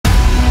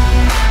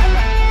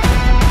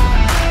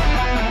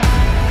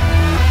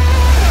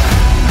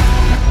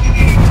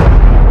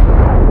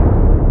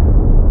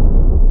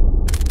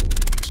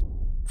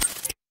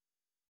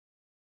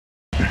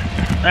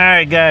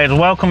Alright guys,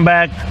 welcome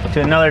back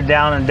to another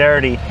Down and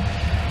Dirty.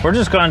 We're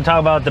just going to talk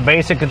about the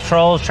basic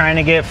controls, trying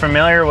to get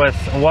familiar with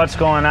what's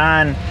going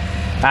on.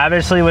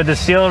 Obviously with the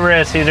steel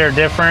wrist, these are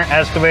different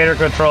excavator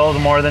controls,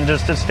 more than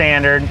just a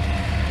standard.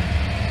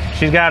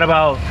 She's got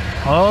about,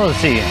 oh, let's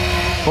see,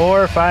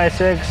 4, 5,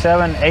 6,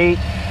 7,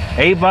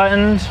 8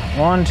 buttons.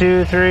 1,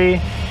 2,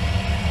 3,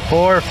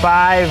 4,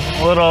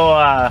 5 little,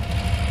 I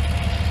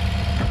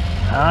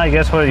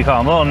guess what do you call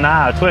them? Little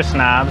knob, twist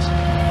knobs.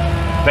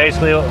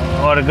 Basically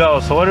what it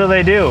goes. So what do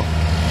they do?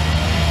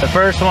 The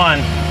first one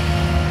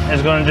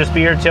is going to just be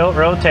your tilt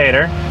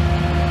rotator.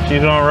 She's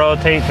going to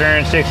rotate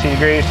 360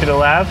 degrees to the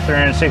left,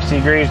 360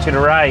 degrees to the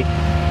right.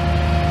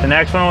 The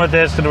next one with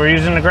this, because we're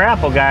using the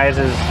grapple, guys,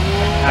 is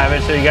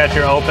obviously you got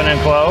your open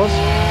and close.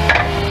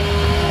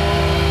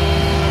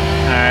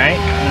 Alright,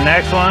 the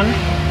next one,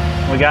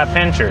 we got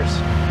pinchers.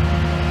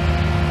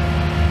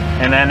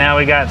 And then now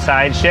we got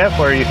side shift,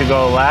 where you could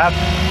go left,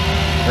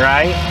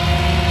 right.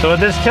 So with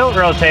this tilt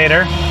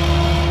rotator,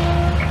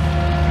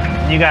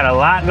 you got a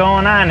lot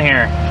going on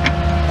here,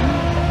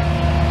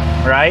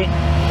 right?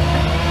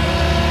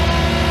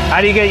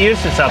 How do you get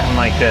used to something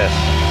like this?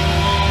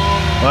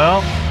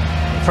 Well,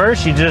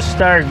 first you just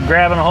start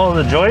grabbing a hold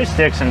of the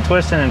joysticks and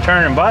twisting and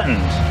turning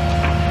buttons,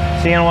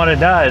 seeing what it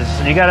does.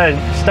 You gotta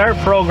start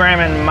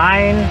programming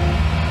mind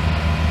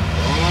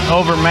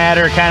over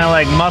matter, kind of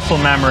like muscle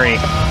memory.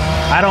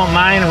 I don't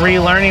mind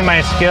relearning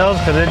my skills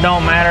because it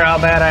don't matter how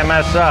bad I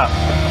mess up.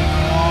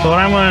 So what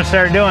I'm going to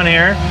start doing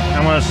here,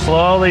 I'm going to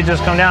slowly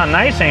just come down.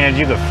 Nice thing is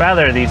you can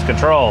feather these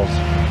controls.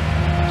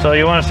 So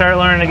you want to start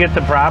learning to get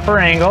the proper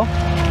angle.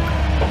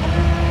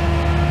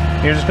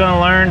 You're just going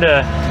to learn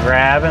to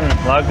grab and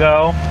let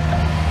go.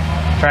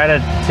 Try to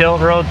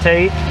tilt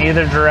rotate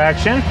either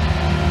direction.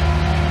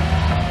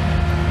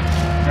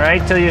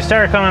 Right, till you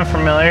start coming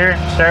familiar.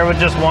 Start with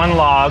just one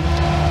log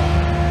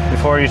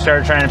before you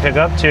start trying to pick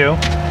up two.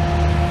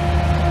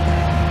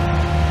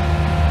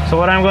 So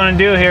what I'm going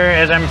to do here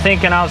is I'm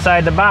thinking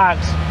outside the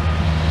box.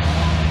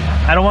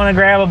 I don't want to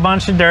grab a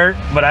bunch of dirt,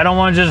 but I don't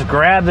want to just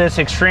grab this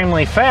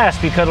extremely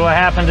fast, because what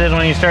happens is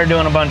when you start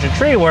doing a bunch of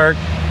tree work,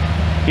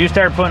 you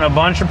start putting a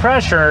bunch of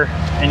pressure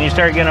and you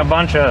start getting a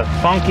bunch of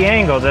funky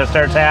angles that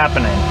starts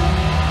happening.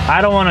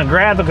 I don't want to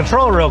grab the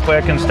control real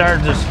quick and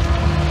start just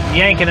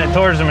yanking it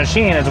towards the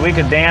machine, as we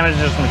could damage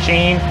this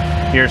machine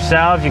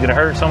yourself. You could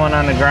hurt someone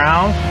on the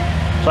ground.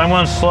 So I'm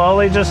going to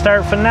slowly just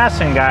start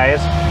finessing, guys.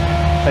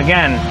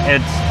 Again,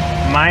 it's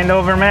mind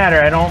over matter.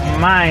 I don't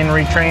mind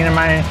retraining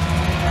my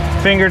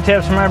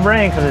fingertips and my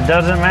brain, because it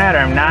doesn't matter.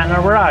 I'm not in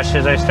a rush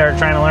as I start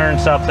trying to learn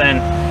something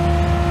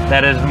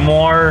that is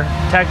more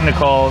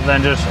technical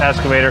than just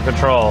excavator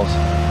controls.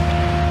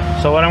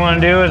 So what I'm going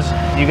to do is,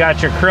 you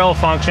got your krill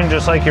function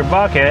just like your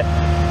bucket.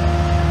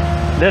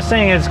 This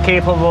thing is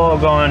capable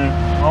of going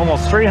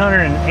almost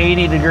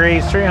 380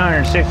 degrees,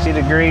 360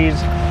 degrees,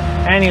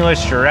 any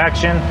which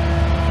direction.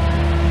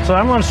 So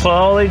I'm going to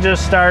slowly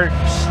just start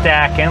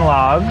stacking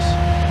logs,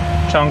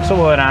 chunks of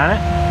wood on it.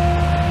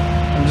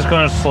 I'm just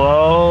going to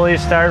slowly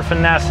start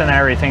finessing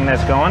everything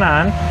that's going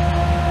on.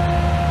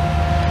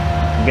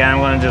 Again, I'm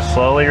going to just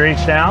slowly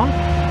reach down.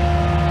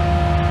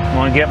 I'm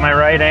going to get my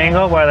right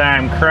angle, whether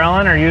I'm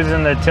curling or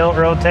using the tilt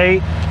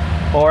rotate,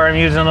 or I'm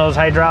using those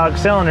hydraulic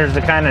cylinders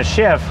to kind of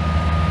shift.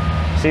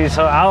 See,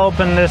 so I'll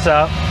open this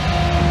up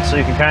so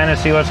you can kind of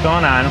see what's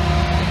going on.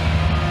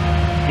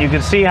 You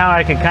can see how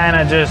I could kind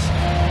of just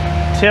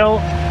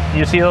tilt.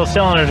 You see those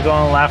cylinders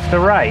going left to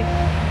right.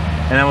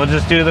 And then we'll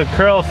just do the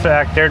curl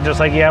factor just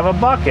like you have a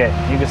bucket.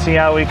 You can see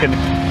how we could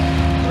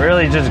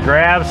really just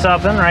grab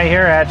something right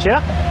here at you.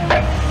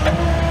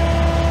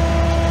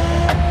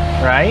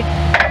 Right?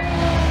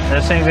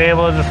 This thing's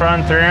able to just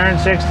run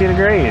 360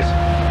 degrees.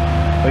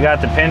 We got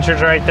the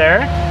pinchers right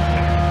there.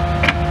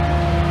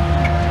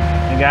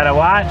 You gotta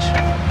watch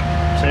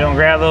so you don't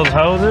grab those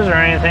hoses or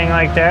anything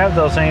like that.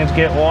 Those things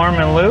get warm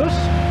and loose.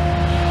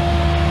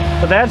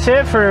 But that's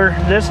it for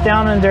this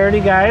Down and Dirty,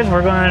 guys.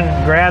 We're going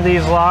to grab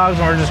these logs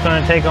and we're just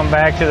going to take them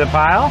back to the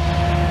pile.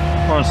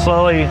 We're going to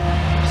slowly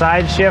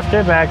side shift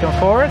it back and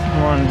forth.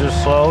 We're going to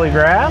just slowly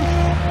grab.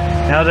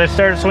 Now as I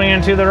start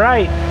swinging to the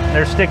right,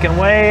 they're sticking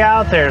way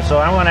out there. So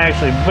I'm going to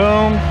actually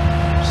boom,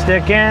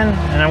 stick in,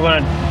 and I'm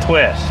going to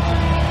twist.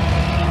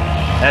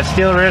 That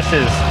steel wrist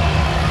is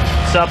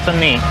something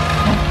neat.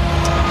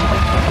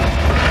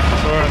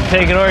 So we're going to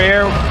take it over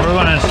here. We're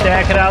going to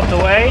stack it out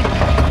the way.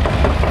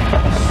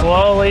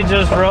 Slowly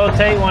just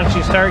rotate once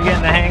you start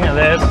getting the hang of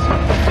this.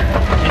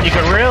 And you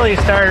can really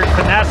start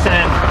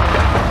finessing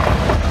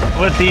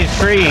with these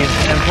trees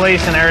and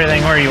placing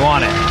everything where you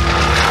want it.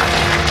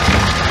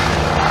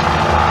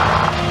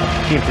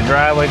 Keep the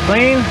driveway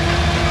clean.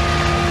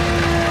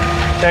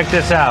 Check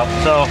this out.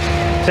 So,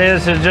 say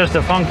this is just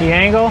a funky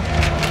angle.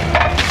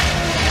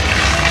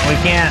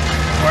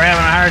 We're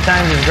having a hard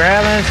time just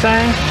grabbing this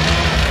thing.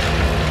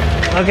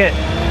 Look at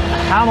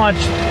how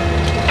much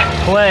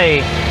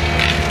play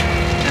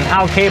and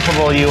how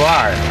capable you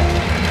are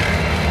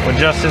with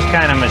just this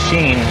kind of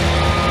machine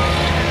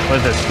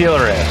with a steel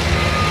wrist.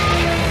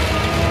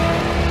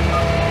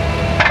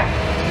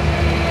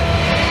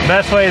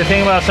 best way to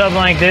think about something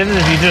like this is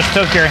if you just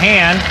took your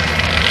hand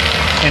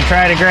and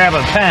try to grab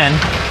a pen,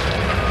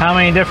 how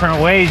many different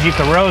ways you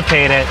could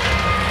rotate it,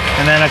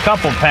 and then a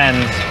couple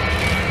pens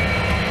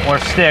or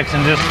sticks,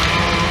 and just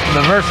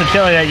the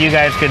versatility that you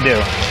guys could do.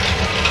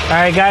 All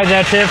right, guys,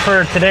 that's it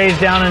for today's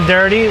Down and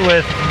Dirty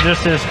with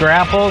just this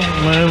grapple,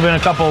 moving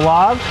a couple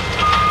logs.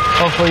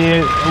 Hopefully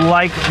you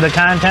like the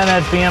content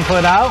that's being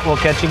put out. We'll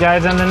catch you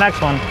guys in the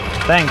next one.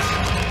 Thanks.